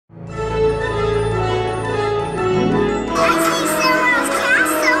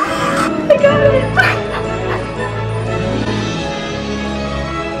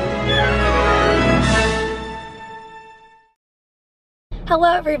Hello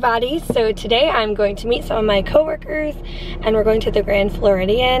everybody, so today I'm going to meet some of my coworkers and we're going to the Grand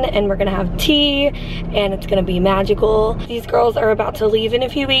Floridian and we're gonna have tea and it's gonna be magical. These girls are about to leave in a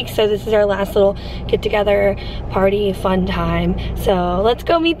few weeks, so this is our last little get together party fun time. So let's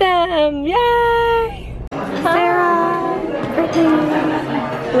go meet them, yay! Sarah, Brittany,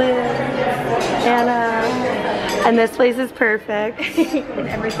 Liz, Anna, and this place is perfect. In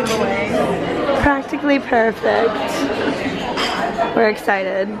every single way. Practically perfect. We're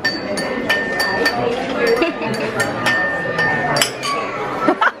excited.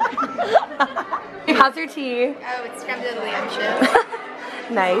 How's your tea? Oh, it's creme de leche.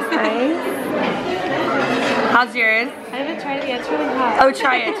 Nice, nice. How's yours? I haven't tried it yet. It's really hot. Oh,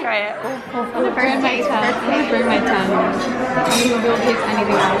 try it, try it. I'm gonna burn my tongue. I'm gonna burn my tongue. I won't be able to taste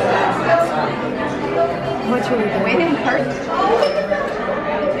anything out of that. What's really good? Wait, it hurts.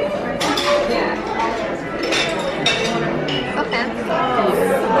 So fancy.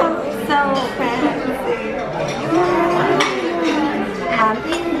 So fancy.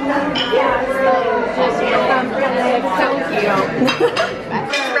 Happy So cute.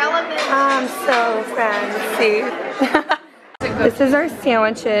 Relevant. I'm so fancy. This is our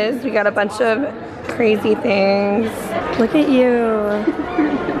sandwiches. We got a bunch of crazy things. Look at you.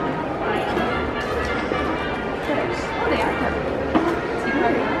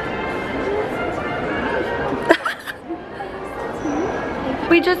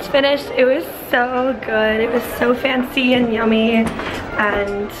 We just finished. It was so good. It was so fancy and yummy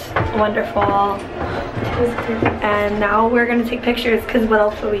and wonderful. And now we're gonna take pictures because what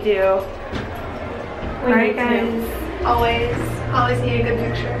else will we do? Alright guys. Always need a good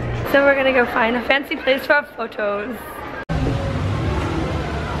picture. So we're gonna go find a fancy place for our photos.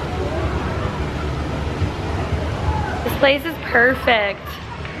 This place is perfect.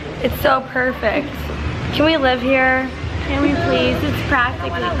 It's so perfect. Can we live here? Can we please? It's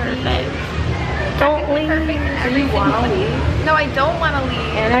practically perfect. Don't leave. You wanna leave? No, I don't want to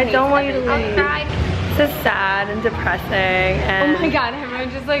leave. And I don't want you to leave. I'll cry. This is sad and depressing. And Oh my god,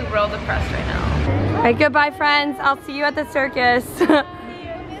 I'm just like real depressed right now. Alright, goodbye friends. I'll see you at the circus.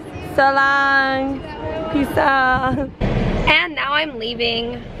 So long. Peace out. And now I'm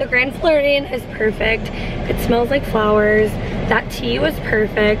leaving. The Grand Floridian is perfect. It smells like flowers. That tea was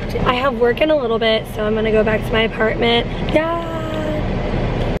perfect. I have work in a little bit, so I'm gonna go back to my apartment. Yeah.